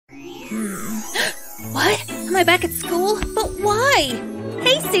What? Am I back at school? But why?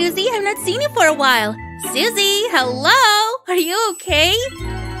 Hey, Susie, I've not seen you for a while. Susie, hello? Are you okay?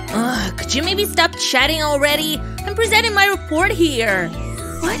 Could you maybe stop chatting already? I'm presenting my report here.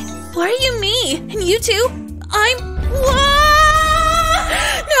 What? Why are you me? And you too?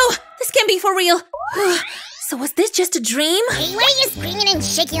 No, this can't be for real. So was this just a dream? Hey, why are you screaming and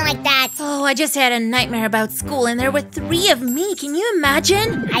shaking like that? Oh, I just had a nightmare about school and there were 3 of me. Can you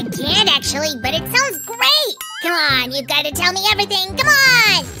imagine? I can't actually, but it sounds great. Come on, you've got to tell me everything. Come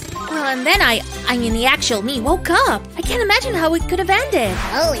on. Well, and then the actual me woke up. I can't imagine how it could have ended.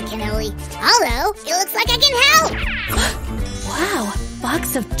 Holy cannoli. Although, it looks like I can help. Wow,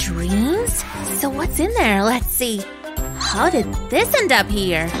 box of dreams? So what's in there? Let's see. How did this end up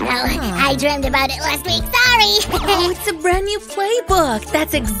here? I dreamed about it last week. Sorry. Oh, it's a brand new playbook.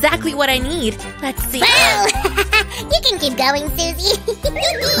 That's exactly what I need. Let's see. Well, you can keep going, Susie.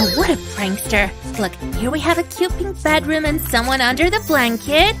 Oh, what a prankster. Look, here we have a cute pink bedroom and someone under the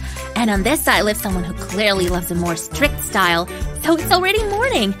blanket. And on this side lives someone who clearly loves a more strict style. So it's already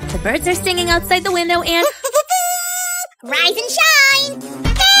morning. The birds are singing outside the window and... Rise and shine!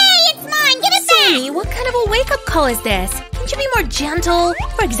 Hey, it's mine! Give it back! Sammy, what kind of a wake-up call is this? Can't you be more gentle?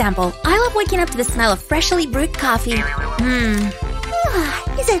 For example, I love waking up to the smell of freshly brewed coffee.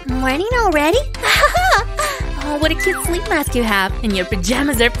 Is it morning already? Oh, what a cute sleep mask you have. And your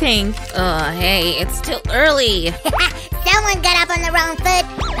pajamas are pink. Oh, hey, it's still early. Someone got up on the wrong foot,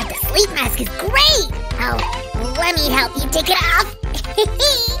 but the sleep mask is great! Oh, let me help you take it off.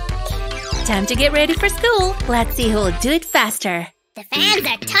 Time to get ready for school. Let's see who will do it faster. The fans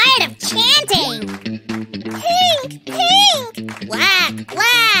are tired of chanting. Pink! Pink! Whack!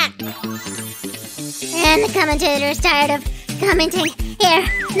 Whack! And the commentator's tired of commenting. Here,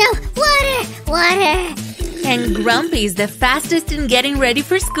 no, water! Water! And Grumpy's the fastest in getting ready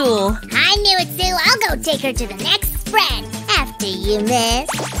for school. I knew it, Sue. I'll go take her to the next spread. After you, miss.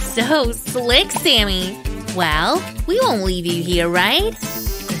 So slick, Sammy. Well, we won't leave you here, right?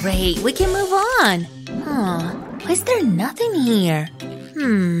 Great, we can move on. Why is there nothing here?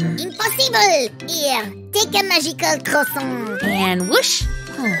 Impossible! Here, take a magical croissant. And whoosh!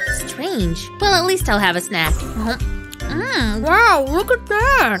 Oh, strange. Well, at least I'll have a snack. Wow, look at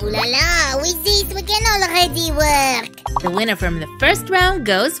that! Ooh la la, with this we can already work. The winner from the first round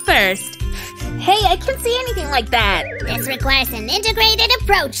goes first. Hey, I can't see anything like that. This requires an integrated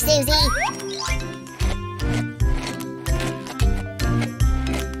approach, Susie.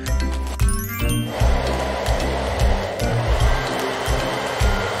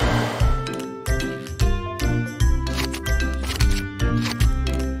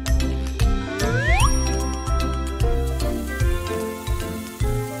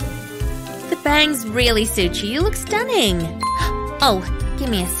 Bangs really suit you. You look stunning. Oh, give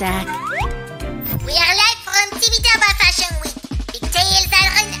me a sec. We are live from Tibidaba Fashion Week. Pigtails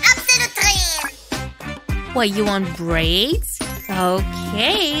are an absolute trend. What, you want braids?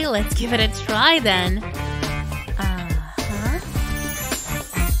 Okay, let's give it a try then.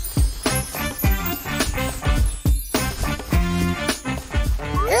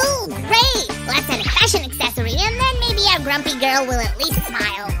 Ooh, great! Let's add a fashion accessory and then maybe our grumpy girl will at least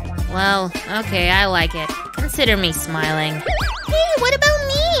smile. Well, okay, I like it. Consider me smiling. Hey, what about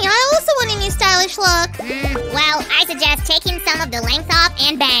me? I also want a new stylish look. Well, I suggest taking some of the length off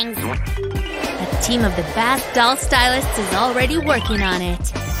and bangs. A team of the best doll stylists is already working on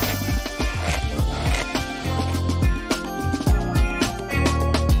it.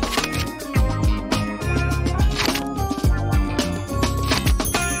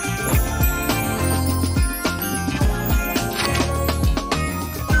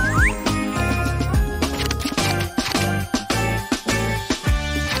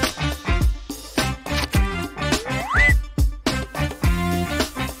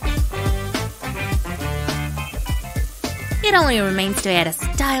 It only remains to add a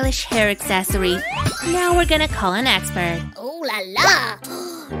stylish hair accessory. Now we're gonna call an expert. Oh la la!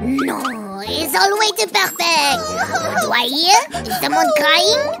 No, it's all way too perfect! Do I hear? Is someone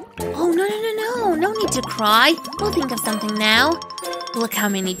crying? Oh, no need to cry. We'll think of something now. Look how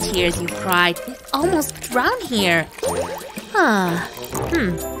many tears you've cried. You almost drowned here.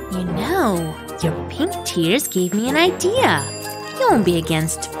 You know, your pink tears gave me an idea. You won't be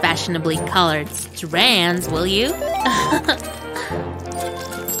against fashionably colored strands, will you?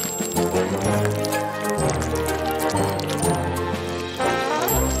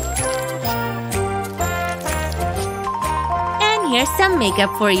 And here's some makeup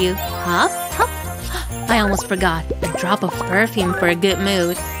for you. Hop, hop. I almost forgot. A drop of perfume for a good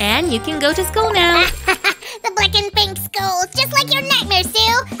mood. And you can go to school now. The black and pink schools, just like your nightmare,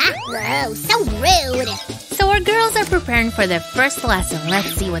 Sue. Whoa, so rude. So our girls are preparing for their first lesson.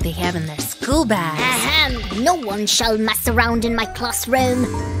 Let's see what they have in their school bags. No one shall mess around in my classroom.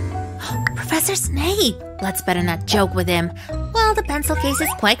 Professor Snape! Let's better not joke with him. Well, the pencil case is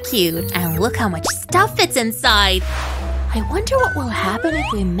quite cute. And look how much stuff fits inside. I wonder what will happen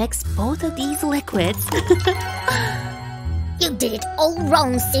if we mix both of these liquids. You did it all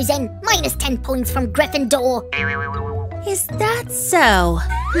wrong, Susan. Minus 10 points from Gryffindor. Is that so?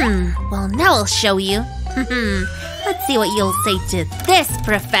 Well, now I'll show you. Let's see what you'll say to this,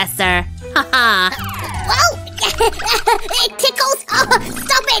 Professor. Haha. Whoa! It tickles! Oh,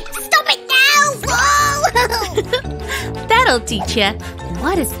 stop it! Stop it now! Whoa! That'll teach ya.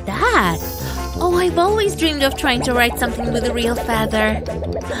 What is that? Oh, I've always dreamed of trying to write something with a real feather.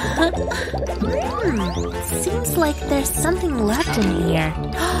 Seems like there's something left in here.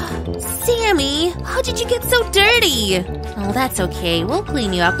 Sammy, how did you get so dirty? Oh, that's okay. We'll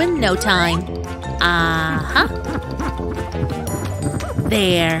clean you up in no time.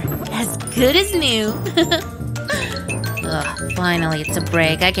 There. As good as new. Ugh, finally, it's a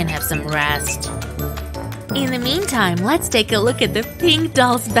break. I can have some rest. In the meantime, let's take a look at the pink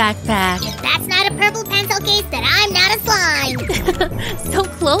doll's backpack. If that's not a purple pencil case, then I'm not a slime. So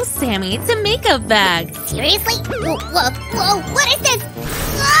close, Sammy. It's a makeup bag. Seriously? Whoa, what is this?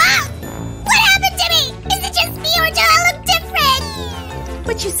 Ah! What happened to me? Is it just me or do I look different?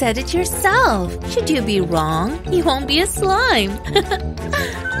 But you said it yourself. Should you be wrong, you won't be a slime.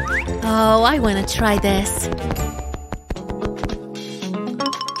 Oh, I want to try this.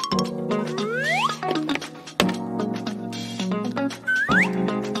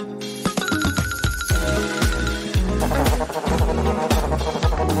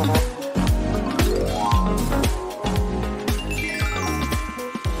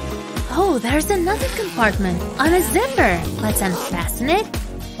 Oh, there's another compartment on a zipper. Let's unfasten it.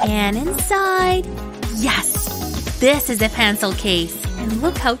 And inside, yes, this is a pencil case. And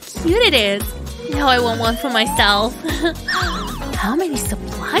look how cute it is. Now I want one for myself. How many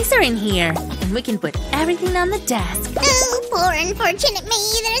supplies are in here? And we can put everything on the desk. Oh, poor unfortunate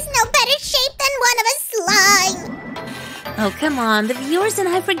me. There's no better shape than one of a slime. Oh, come on. The viewers and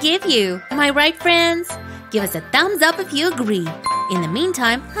I forgive you. Am I right, friends? Give us a thumbs up if you agree. In the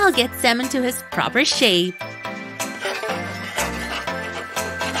meantime, I'll get Sam into his proper shape.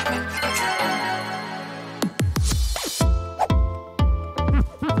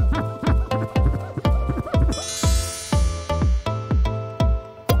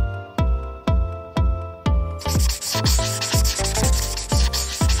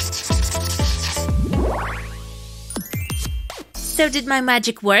 So did my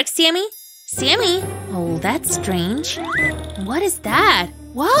magic work, Sammy? Sammy? Oh, that's strange. What is that?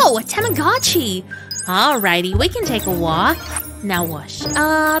 Whoa, a Tamagotchi! Alrighty, we can take a walk. Now wash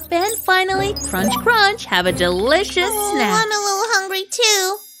up and finally, crunch crunch, have a delicious snack. I'm a little hungry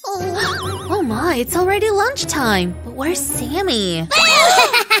too. Oh my, it's already lunchtime. But where's Sammy? I'm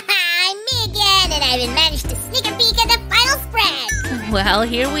me again, and I even managed to sneak a peek at the final spread. Well,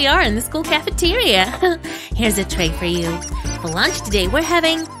 here we are in the school cafeteria. Here's a tray for you. For lunch today, we're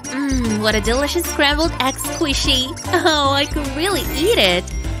having, what a delicious scrambled egg squishy. Oh, I could really eat it.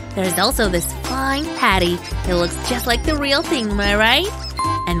 There's also this fine patty. It looks just like the real thing, am I right?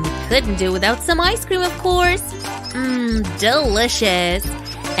 And we couldn't do without some ice cream, of course. Delicious.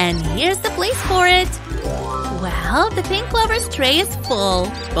 And here's the place for it. Well, the pink clover's tray is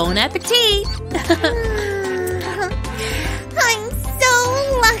full. Bon appetit. I'm so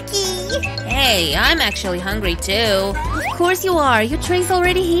lucky. Hey, I'm actually hungry too. Of course you are. Your tray's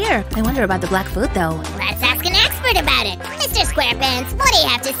already here. I wonder about the black food though. Let's ask an expert about it. Mr. Squarepants, what do you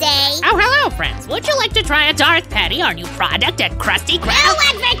have to say? Oh, hello, friends. Would you like to try a Darth Patty, our new product at Krusty Krab? No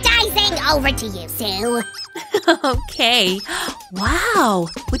advertising! Over to you, Sue. Okay. Wow.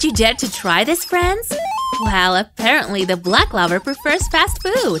 Would you dare to try this, friends? Well, apparently the black lover prefers fast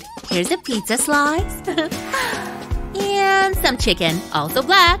food. Here's a pizza slice. And some chicken, also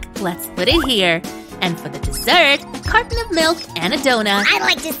black. Let's put it here. And for the dessert, a carton of milk and a donut. I'd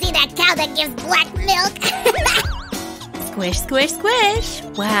like to see that cow that gives black milk. Squish, squish, squish.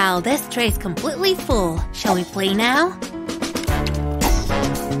 Wow, this tray's completely full. Shall we play now?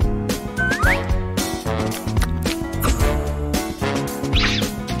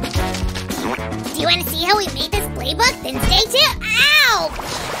 Do you want to see how we made this playbook? Then stay tuned. Ow!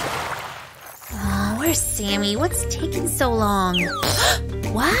 Oh, where's Sammy? What's taking so long?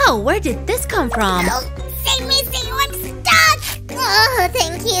 Wow, where did this come from? Oh, save me, Sue. I'm stuck. Oh,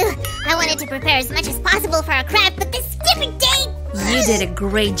 thank you. I wanted to prepare as much as possible for our craft, but this stupid date. You did a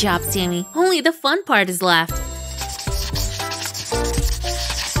great job, Sammy. Only the fun part is left.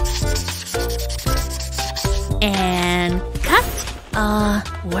 And cut.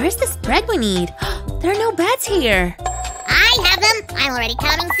 Where's the spread we need? There are no beds here. I have them. I'm already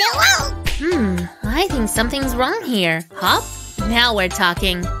counting so well. I think something's wrong here. Hop? Now we're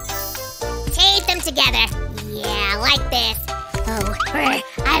talking. Tape them together. Yeah, like this. Oh,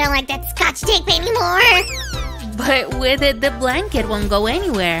 I don't like that scotch tape anymore. But with it, the blanket won't go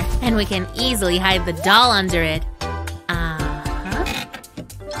anywhere. And we can easily hide the doll under it.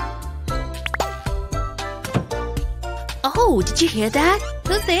 Oh, did you hear that?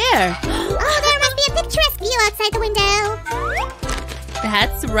 Who's there? Oh, there must be a picturesque view outside the window.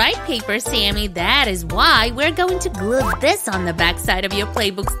 That's right, Paper Sammy. That is why we're going to glue this on the backside of your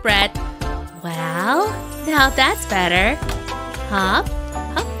playbook spread. Well, now that's better. Hop,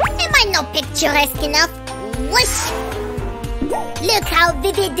 hop. Am I not picturesque enough? Whoosh! Look how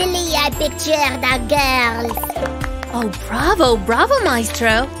vividly I pictured our girls. Oh, bravo, bravo,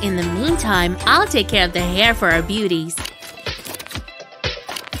 Maestro. In the meantime, I'll take care of the hair for our beauties.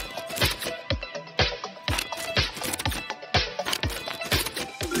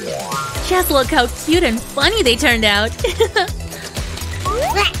 Just look how cute and funny they turned out.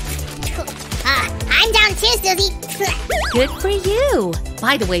 I'm down too, Susie. Good for you.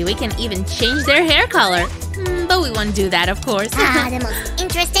 By the way, we can even change their hair color. But we won't do that, of course. The most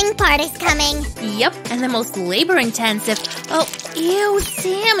interesting part is coming. Yep, and the most labor-intensive. Oh, ew,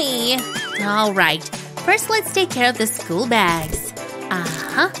 Sammy. All right, first let's take care of the school bags.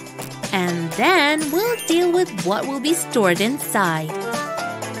 And then we'll deal with what will be stored inside.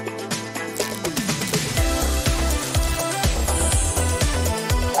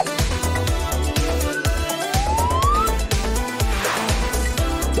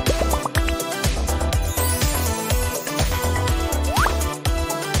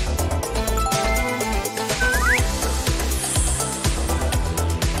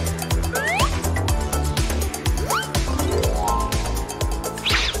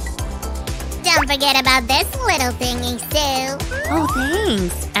 Don't forget about this little thingy, Sue. Oh,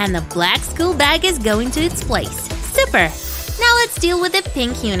 thanks. And the black school bag is going to its place. Super. Now let's deal with the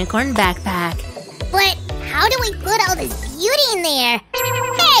pink unicorn backpack. But how do we put all this beauty in there?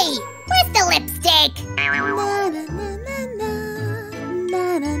 Hey, where's the lipstick?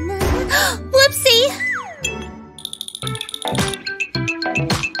 Whoopsie!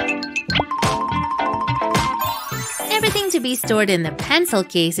 Everything to be stored in the pencil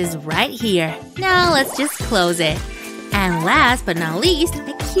case is right here. Now let's just close it. And last but not least,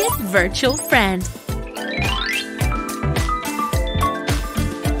 a cute virtual friend.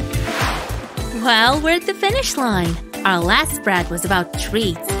 Well, we're at the finish line. Our last spread was about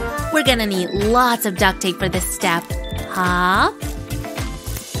treats. We're gonna need lots of duct tape for this step. Hop.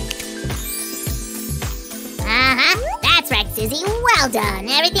 That's right, Susie. Well done.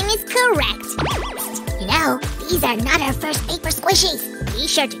 Everything is correct. You know, these are not our first paper squishies. Be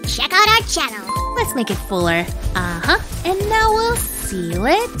sure to check out our channel. Let's make it fuller. And now we'll seal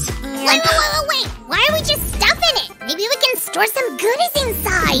it. And... Wait. Why are we just stuffing it? Maybe we can store some goodies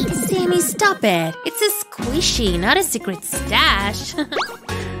inside. Sammy, stop it. It's a squishy, not a secret stash.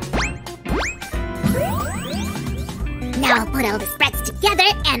 Now I'll put all the spreads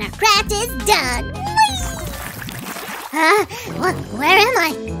together and our craft is done. Where am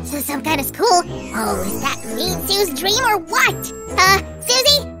I? This is some kind of school. Oh, is that me, Sue's dream or what?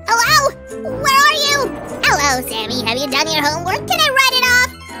 Susie? Hello? Where are you? Hello, Sammy. Have you done your homework? Can I write it off?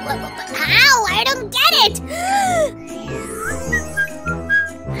 How? I don't get it.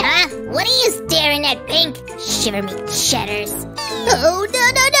 What are you staring at, Pink? Shiver me cheddars. Oh,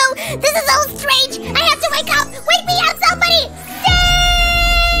 no. This is all strange. I have to wake up. Wake me up, somebody.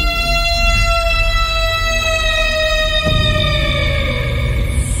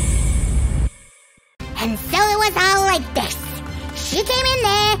 And so it was all like this. She came in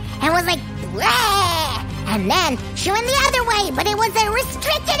there and was like, bleh! And then she went the other way, but it was a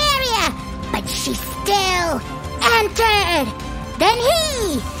restricted area. But she still entered. Then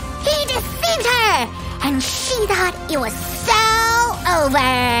he deceived her. And she thought it was so over.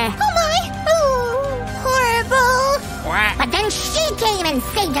 Oh my, horrible. What? But then she came and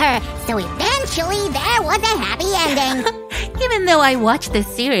saved her. So eventually there was a happy ending. Even though I watched this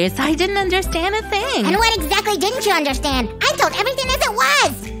series, I didn't understand a thing. And what exactly didn't you understand? I told everything as it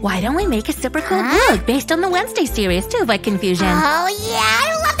was. Why don't we make a super cool book based on the Wednesday series to avoid confusion? Oh yeah,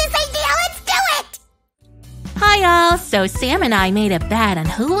 I love this idea. Let's do it. Hi all, so Sam and I made a bet on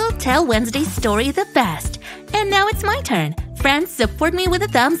who will tell Wednesday's story the best. And now it's my turn. Friends, support me with a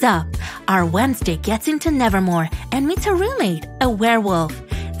thumbs up. Our Wednesday gets into Nevermore and meets a roommate, a werewolf.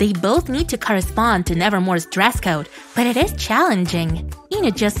 They both need to correspond to Nevermore's dress code, but it is challenging.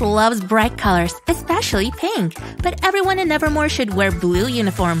 Enid just loves bright colors, especially pink, but everyone in Nevermore should wear blue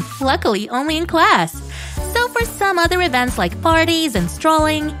uniform, luckily only in class. So for some other events like parties and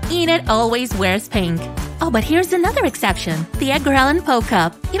strolling, Enid always wears pink. Oh, but here's another exception, the Edgar Allan Poe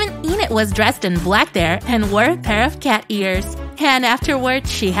Cup. Even Enid was dressed in black there and wore a pair of cat ears. And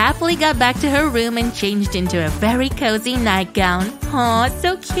afterwards, she happily got back to her room and changed into a very cozy nightgown. Aw,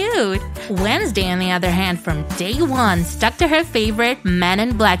 so cute! Wednesday, on the other hand, from day one, stuck to her favorite Men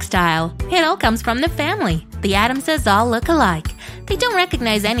in Black style. It all comes from the family. The Addamses all look alike. They don't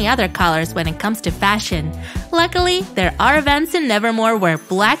recognize any other colors when it comes to fashion. Luckily, there are events in Nevermore where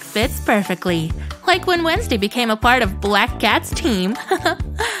black fits perfectly. Like when Wednesday became a part of Black Cat's team.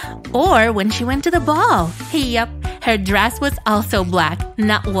 Or when she went to the ball. Yup, her dress was also black,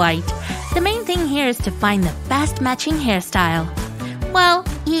 not white. The main thing here is to find the best matching hairstyle. Well,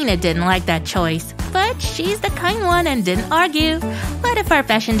 Enid didn't like that choice, but she's the kind one and didn't argue. But if our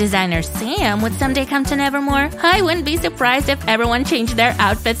fashion designer Sam would someday come to Nevermore, I wouldn't be surprised if everyone changed their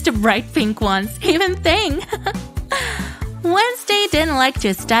outfits to bright pink ones. Even thing! Wednesday didn't like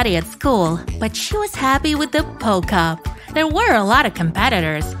to study at school, but she was happy with the Poe Cup. There were a lot of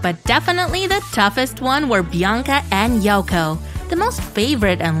competitors, but definitely the toughest one were Bianca and Yoko. The most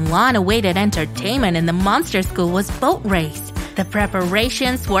favorite and long-awaited entertainment in the monster school was boat race. The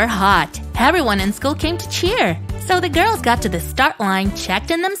preparations were hot. Everyone in school came to cheer. So the girls got to the start line,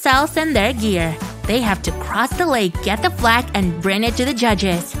 checked in themselves and their gear. They have to cross the lake, get the flag, and bring it to the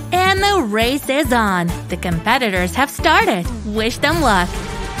judges. And the race is on. The competitors have started. Wish them luck.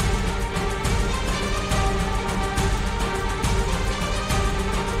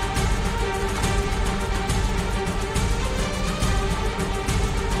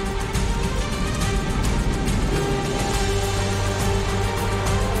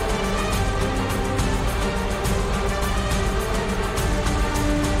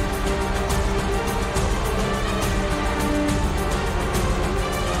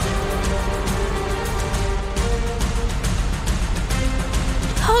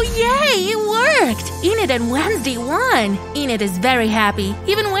 Oh yay, it worked! Enid and Wednesday won! Enid is very happy.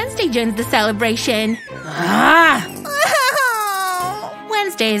 Even Wednesday joins the celebration.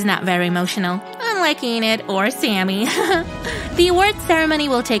 Wednesday is not very emotional, unlike Enid or Sammy. The award ceremony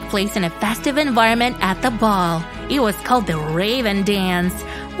will take place in a festive environment at the ball. It was called the Raven Dance.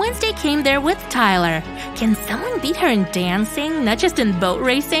 Wednesday came there with Tyler. Can someone beat her in dancing, not just in boat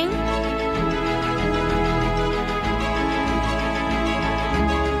racing?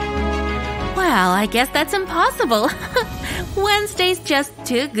 Well, I guess that's impossible. Wednesday's just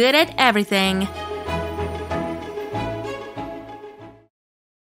too good at everything.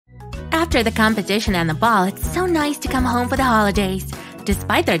 After the competition and the ball, it's so nice to come home for the holidays.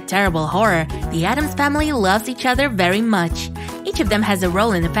 Despite their terrible horror, the Addams family loves each other very much. Each of them has a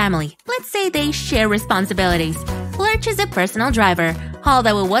role in the family. Let's say they share responsibilities. Lurch is a personal driver.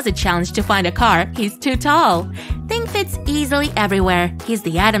 Although it was a challenge to find a car, he's too tall. Thing fits easily everywhere. He's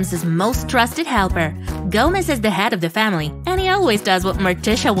the Addams' most trusted helper. Gomez is the head of the family, and he always does what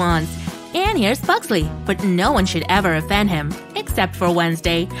Morticia wants. And here's Pugsley, but no one should ever offend him, except for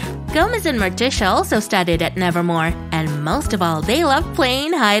Wednesday. Gomez and Morticia also studied at Nevermore, and most of all, they love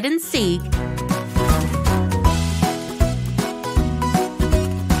playing hide and seek.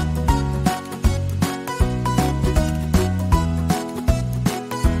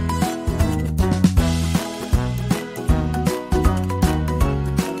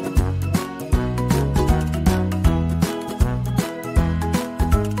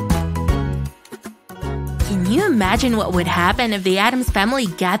 Can you imagine what would happen if the Addams family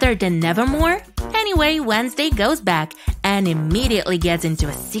gathered in Nevermore? Anyway, Wednesday goes back and immediately gets into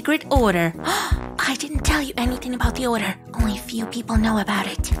a secret order. I didn't tell you anything about the order. Only few people know about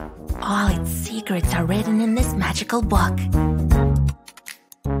it. All its secrets are written in this magical book.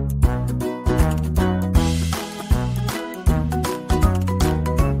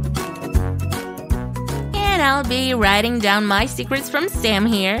 And I'll be writing down my secrets from Sam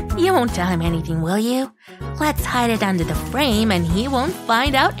here. You won't tell him anything, will you? Let's hide it under the frame and he won't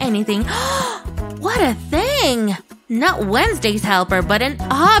find out anything. What a thing! Not Wednesday's helper, but an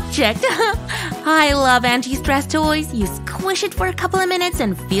object. I love anti-stress toys. You squish it for a couple of minutes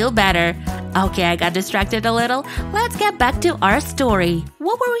and feel better. Okay, I got distracted a little. Let's get back to our story.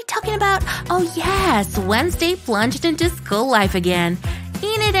 What were we talking about? Oh yes, Wednesday plunged into school life again.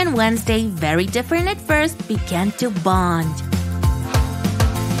 Enid and Wednesday, very different at first, began to bond.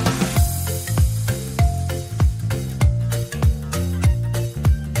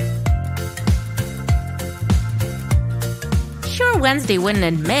 Sure, Wednesday wouldn't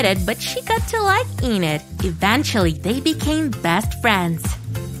admit it, but she got to like Enid. Eventually, they became best friends.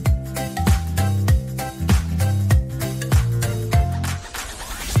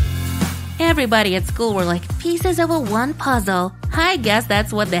 Everybody at school were like pieces of a one puzzle. I guess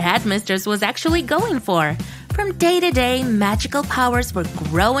that's what the headmistress was actually going for. From day to day, magical powers were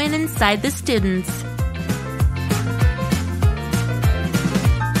growing inside the students.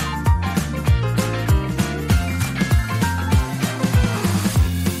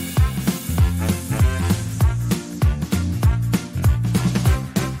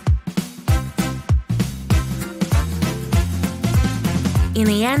 In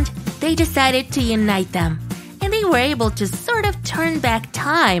the end, they decided to unite them, and they were able to sort of turn back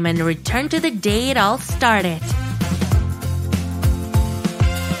time and return to the day it all started.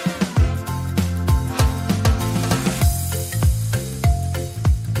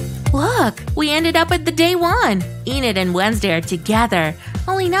 Look, we ended up at the day 1. Enid and Wednesday are together,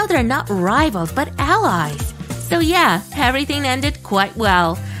 only now they're not rivals but allies. So yeah, everything ended quite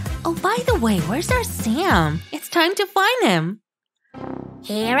well. Oh, by the way, where's our Sam? It's time to find him.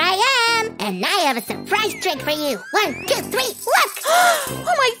 Here I am, and I have a surprise trick for you. 1, 2, 3, look!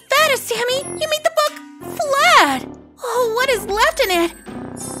 Oh my goodness, Sammy! You made the book flat! Oh, what is left in it?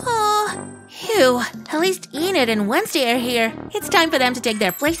 Oh, phew. At least Enid and Wednesday are here. It's time for them to take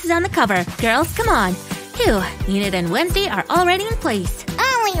their places on the cover. Girls, come on. Phew, Enid and Wednesday are already in place.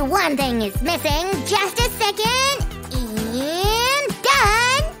 Only one thing is missing. Just a second. And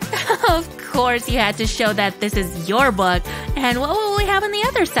done! Of course you had to show that this is your book. And what will we have on the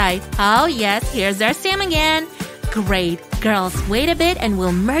other side? Oh yes, here's our Sam again. Great. Girls, wait a bit and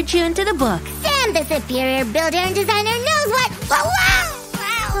we'll merge you into the book. Sam, the superior builder and designer, knows what...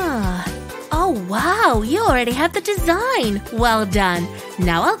 Wow! Oh wow, you already have the design. Well done.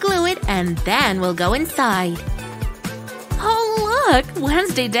 Now I'll glue it and then we'll go inside. Oh look,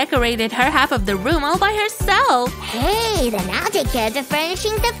 Wednesday decorated her half of the room all by herself. Hey, then I'll take care of the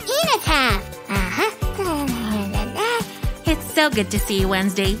furnishings of Enid's half. It's so good to see you,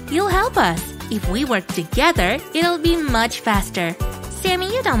 Wednesday. You'll help us. If we work together, it'll be much faster.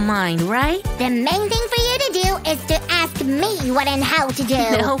 Sammy, you don't mind, right? The main thing for you to do is to ask me what and how to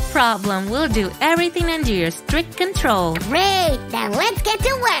do. No problem. We'll do everything under your strict control. Great. Then let's get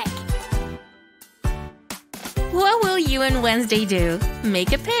to work. What will you and Wednesday do?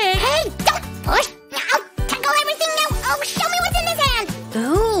 Make a pig. Hey, don't push. I'll tackle everything now. Oh, show me what's in his hand.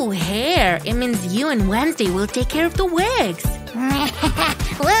 Ooh, hair. It means you and Wednesday will take care of the wigs.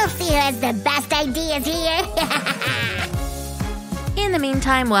 We'll see who has the best ideas here. In the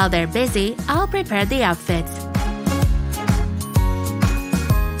meantime, while they're busy, I'll prepare the outfits.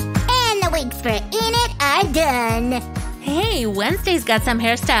 And the wigs for Enid are done. Hey, Wednesday's got some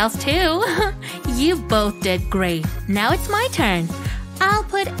hairstyles too. You both did great. Now it's my turn. I'll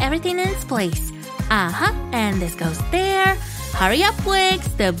put everything in its place. And this goes there. Hurry up, wigs.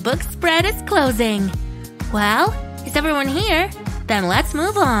 The book spread is closing. Well, is everyone here? Then let's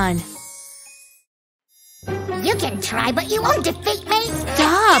move on. You can try, but you won't defeat me.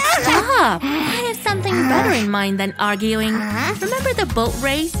 Stop! I have something better in mind than arguing. Remember the boat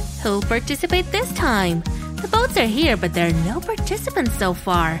race? Who'll participate this time? The boats are here, but there are no participants so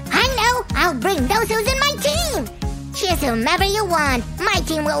far. I know! I'll bring those who's in my team! Choose whomever you want. My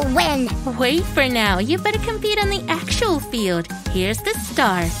team will win. Wait for now. You better compete on the actual field. Here's the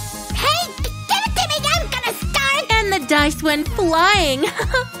start. Hey! Give it to me! I'm gonna start! And the dice went flying.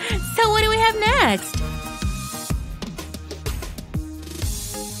 So what do we have next?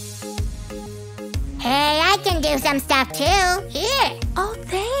 Hey, I can do some stuff too. Here. Oh,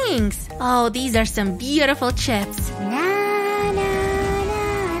 thanks. Oh, these are some beautiful chips.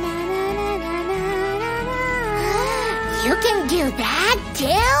 You can do that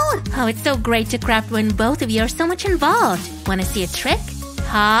too? Oh, it's so great to craft when both of you are so much involved. Want to see a trick?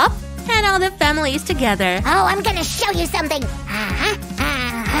 Hop, and all the family is together. Oh, I'm gonna show you something.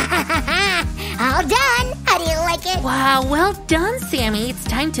 All done. How do you like it? Wow, well done, Sammy. It's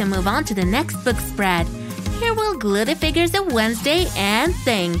time to move on to the next book spread. Here we'll glue the figures of Wednesday and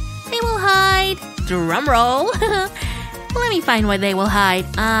Thing. They will hide. Drum roll. Let me find where they will hide.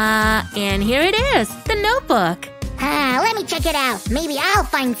 And here it is, the notebook. Let me check it out. Maybe I'll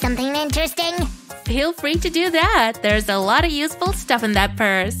find something interesting. Feel free to do that. There's a lot of useful stuff in that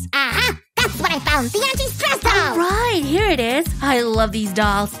purse. That's what I found. The anti-stress doll. Right, here it is. I love these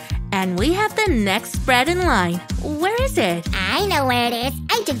dolls. And we have the next spread in line. Where is it? I know where it is.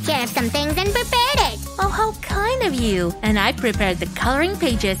 I took care of some things and prepared it. Oh, how kind of you. And I prepared the coloring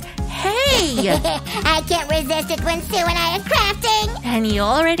pages. Hey! I can't resist it when Sue and I are crafting. And you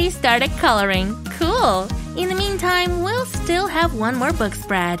already started coloring. Cool. In the meantime, we'll still have one more book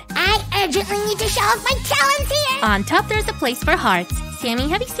spread. I urgently need to show off my talents here! On top, there's a place for hearts. Sammy,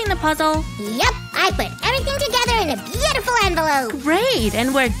 have you seen the puzzle? Yep, I put everything together in a beautiful envelope. Great,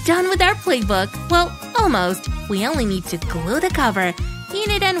 and we're done with our playbook. Well, almost. We only need to glue the cover.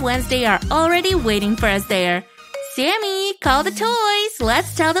 Enid and Wednesday are already waiting for us there. Sammy, call the toys.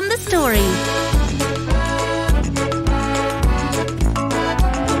 Let's tell them the story.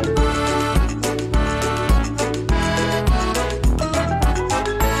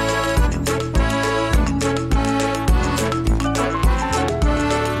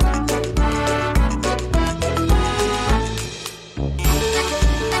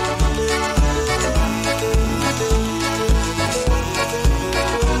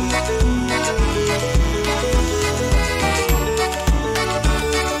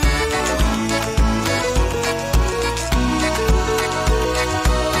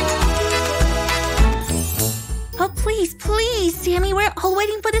 Please, Sammy, we're all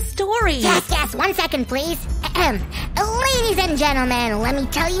waiting for the story. Yes, 1 second, please. Ladies and gentlemen, let me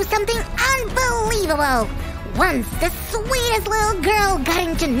tell you something unbelievable. Once, the sweetest little girl got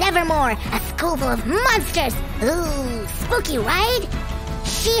into Nevermore, a school full of monsters. Ooh, spooky, right?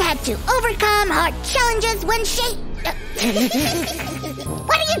 She had to overcome hard challenges when she...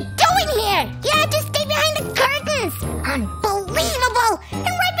 What are you doing here? You had to stay behind the curtains. Unbelievable! And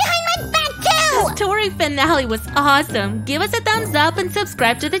right behind my back, too! The story finale was awesome. Give us a thumbs up and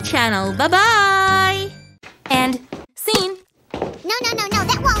subscribe to the channel. Bye-bye! And scene. No,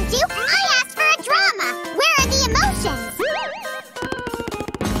 that won't do. I asked for a drama. Where are the emotions?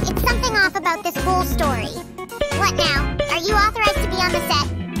 It's something off about this whole story. What now? Are you authorized to be on the set?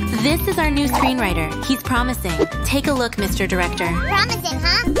 This is our new screenwriter. He's promising. Take a look, Mr. Director. Promising,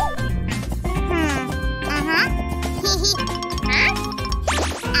 huh? Uh-huh. Huh?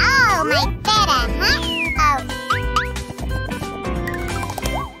 Oh, my beta, huh? Oh.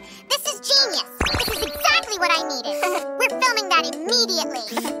 This is genius. This is exactly what I needed. We're filming that immediately.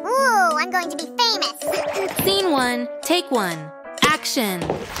 Ooh, I'm going to be famous. Scene 1, take 1. Action.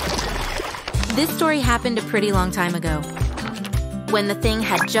 This story happened a pretty long time ago, when the thing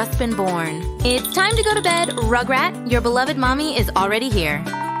had just been born. It's time to go to bed, Rugrat. Your beloved mommy is already here.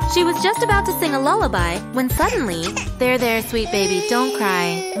 She was just about to sing a lullaby when suddenly... There, sweet baby, don't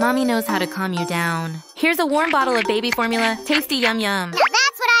cry. Mommy knows how to calm you down. Here's a warm bottle of baby formula. Tasty yum yum. Now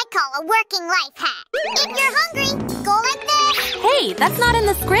that's what I call a working life hack. If you're hungry, go like this. Hey, that's not in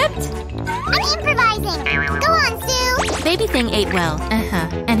the script. I'm improvising. Go on, Sue. Baby thing ate well,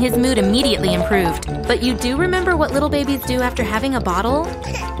 and his mood immediately improved. But you do remember what little babies do after having a bottle?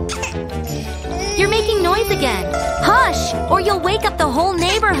 You're making noise again. Hush, or you'll wake up the whole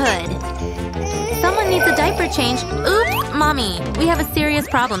neighborhood. Someone needs a diaper change. Oops, Mommy, we have a serious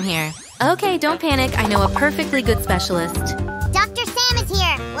problem here. Okay, don't panic. I know a perfectly good specialist. Dr. Sam is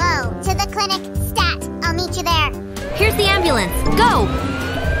here. Whoa, to the clinic. Stat. I'll meet you there. Here's the ambulance. Go!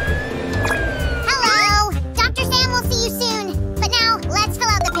 Hello. Dr. Sam will see you soon. But now, let's fill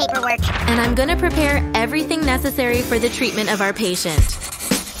out the paperwork. And I'm gonna prepare everything necessary for the treatment of our patient.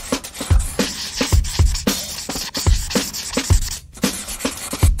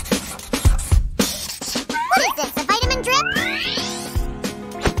 What is this, a vitamin drip?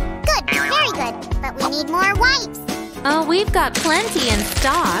 Good, very good. But we need more wipes. Oh, we've got plenty in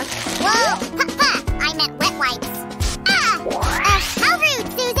stock. Whoa, I meant wet wipes. How rude,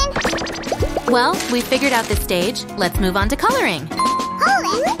 Susan. Well, we figured out this stage. Let's move on to coloring. Hold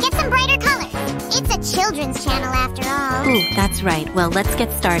it, get some brighter colors. It's a children's channel after all. Ooh, that's right. Well, let's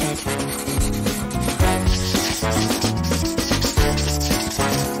get started.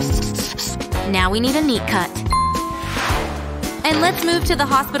 Now we need a neat cut. And let's move to the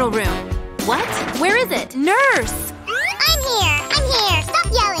hospital room. What? Where is it? Nurse! I'm here. Stop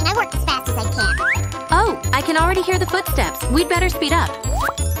yelling. I work as fast as I can. Oh, I can already hear the footsteps. We'd better speed up.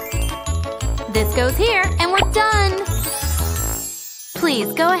 This goes here, and we're done.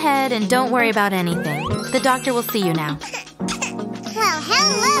 Please, go ahead and don't worry about anything. The doctor will see you now. Well,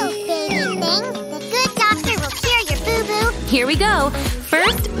 hello, baby thing. The good doctor will cure your boo-boo. Here we go.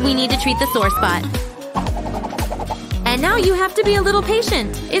 First, we need to treat the sore spot. And now you have to be a little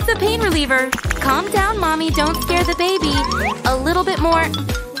patient. It's a pain reliever. Calm down, Mommy. Don't scare the baby. A little bit more.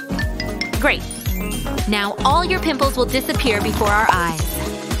 Great. Now all your pimples will disappear before our eyes.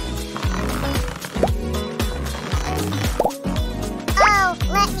 Oh,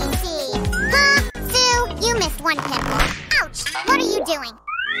 let me see. Huh? Sue, you missed one pimple. Ouch! What are you doing?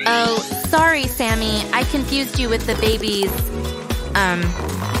 Oh, sorry, Sammy. I confused you with the baby's,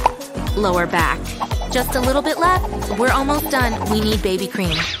 lower back. Just a little bit left. We're almost done. We need baby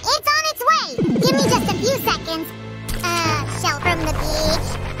cream. It's on its way. Give me just a few seconds. Shell from the beach,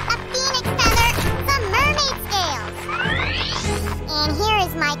 a phoenix feather, some mermaid scales. And here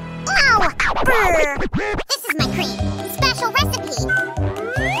is my... Ow! Brr. This is my cream. Special recipe.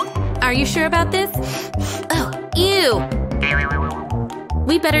 Are you sure about this? Oh, ew!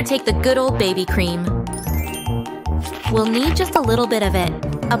 We better take the good old baby cream. We'll need just a little bit of it,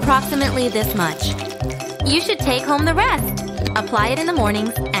 approximately this much. You should take home the rest. Apply it in the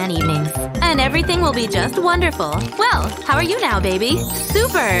mornings and evenings, and everything will be just wonderful. Well, how are you now, baby?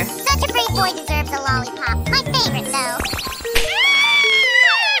 Super! Such a brave boy deserves a lollipop. My favorite, though.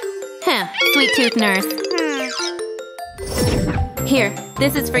 Huh, sweet tooth nurse. Here,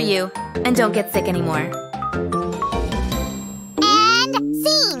 this is for you, and don't get sick anymore. And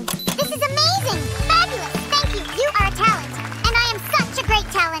scene! This is amazing! Fabulous! Thank you! You are a talent! And I am such a great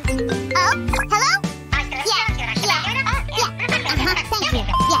talent! Oh, hello? Thank you. Yes, I got it.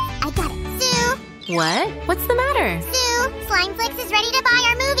 Sue! What? What's the matter? Sue, Slimeflix is ready to buy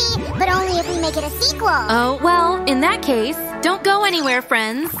our movie, but only if we make it a sequel. Oh, well, in that case, don't go anywhere,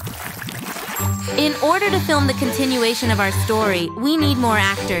 friends. In order to film the continuation of our story, we need more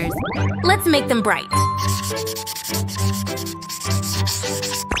actors. Let's make them bright.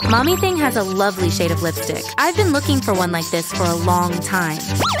 Mommy Thing has a lovely shade of lipstick. I've been looking for one like this for a long time.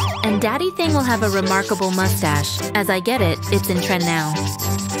 And Daddy Thing will have a remarkable mustache. As I get it, it's in trend now.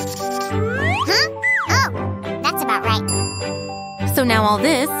 Huh? Oh, that's about right. So now all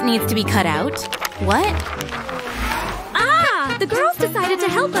this needs to be cut out. What? Ah! The girls decided to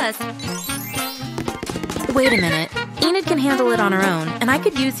help us! Wait a minute. Enid can handle it on her own, and I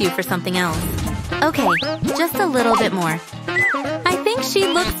could use you for something else. Okay, just a little bit more. I think she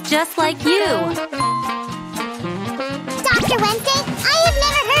looks just like you. Dr. Wednesday? I have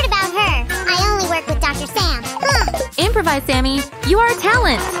never heard about her. I only work with Dr. Sam. Improvise, Sammy. You are a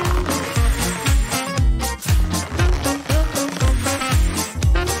talent.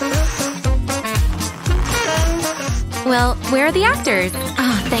 Well, where are the actors?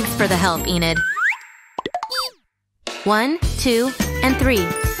 Oh, thanks for the help, Enid. 1, 2, and 3.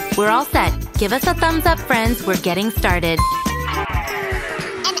 We're all set. Give us a thumbs up, friends. We're getting started.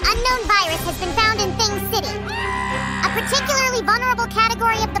 An unknown virus has been found in Thing City. A particularly vulnerable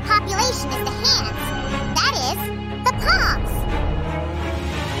category of the population is the hands. That is, the palms.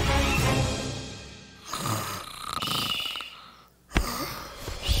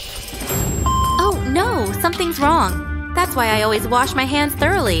 Oh, no! Something's wrong. That's why I always wash my hands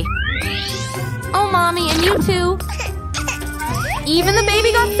thoroughly. Oh, Mommy, and you too. Even the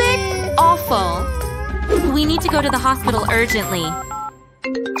baby got sick? Awful. We need to go to the hospital urgently.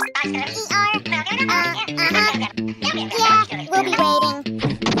 Yeah, we'll be waiting.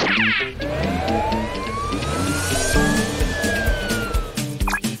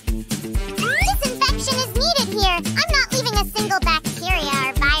 Disinfection is needed here. I'm not leaving a single bacteria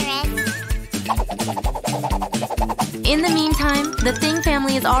or virus. In the meantime, the Thing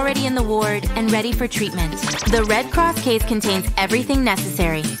family is already in the ward and ready for treatment. The Red Cross case contains everything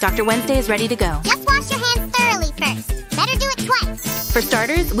necessary. Dr. Wednesday is ready to go. Just wash your hands thoroughly first. Better do it twice. For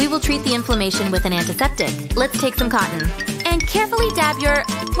starters, we will treat the inflammation with an antiseptic. Let's take some cotton. And carefully dab your...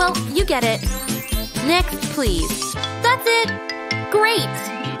 well, you get it. Next, please. That's it! Great!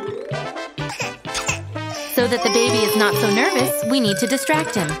 So that the baby is not so nervous, we need to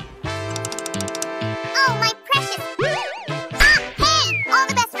distract him. Oh, my precious... hey! All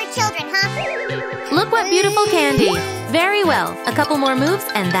the best for children, huh? Look what beautiful candy! Very well. A couple more moves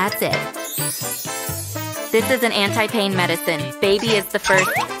and that's it. This is an anti-pain medicine. Baby is the first.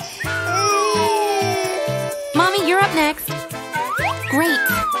 Mommy, you're up next. Great.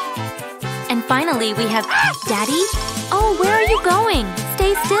 And finally, we have... Daddy? Oh, where are you going?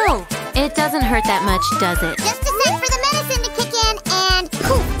 Stay still. It doesn't hurt that much, does it? Just a sec for the medicine to kick in and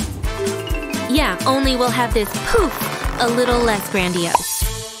poof! Yeah, only we'll have this poof a little less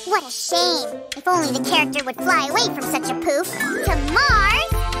grandiose. What a shame. If only the character would fly away from such a poof. To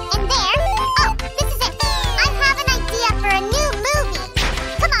Mars! And there... oh, this is it. I have an idea for a new movie.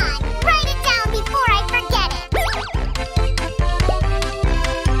 Come on, write it down before I forget it.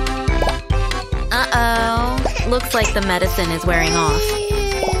 Uh-oh. Looks like the medicine is wearing off.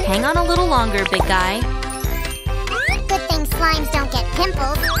 Hang on a little longer, big guy. Good thing slimes don't get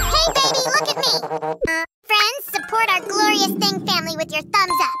pimples. Hey, baby, look at me! Friends, support our glorious Thing family with your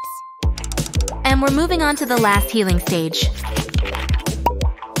thumbs ups. And we're moving on to the last healing stage.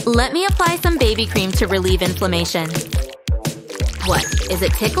 Let me apply some baby cream to relieve inflammation. What? Is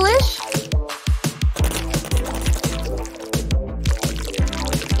it ticklish?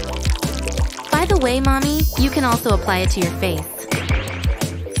 By the way, Mommy, you can also apply it to your face.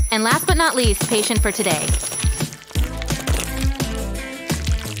 And last but not least, patient for today.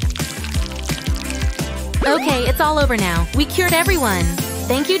 Okay, it's all over now. We cured everyone.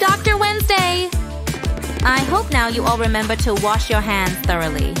 Thank you, Dr. Wednesday. I hope now you all remember to wash your hands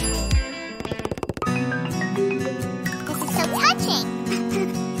thoroughly. This is so touching.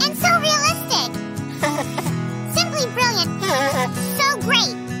 And so realistic. Simply brilliant. So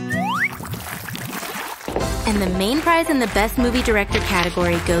great. And the main prize in the Best Movie Director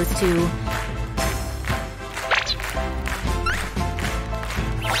category goes to...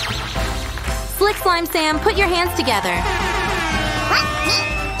 Slick Slime Sam, put your hands together. What? Me?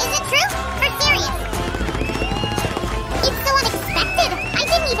 Is it true? Or serious? It's so unexpected. I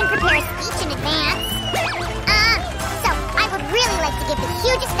didn't even prepare a speech in advance. So I would really like to give the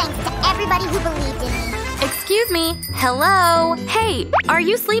hugest thanks to everybody who believed in me. Excuse me. Hello? Hey, are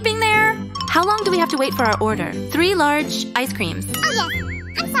you sleeping there? How long do we have to wait for our order? 3 large ice creams. Oh yes.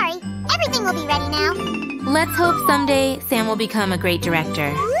 I'm sorry. Everything will be ready now. Let's hope someday Sam will become a great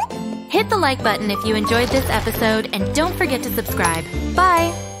director. Hit the like button if you enjoyed this episode and don't forget to subscribe.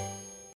 Bye!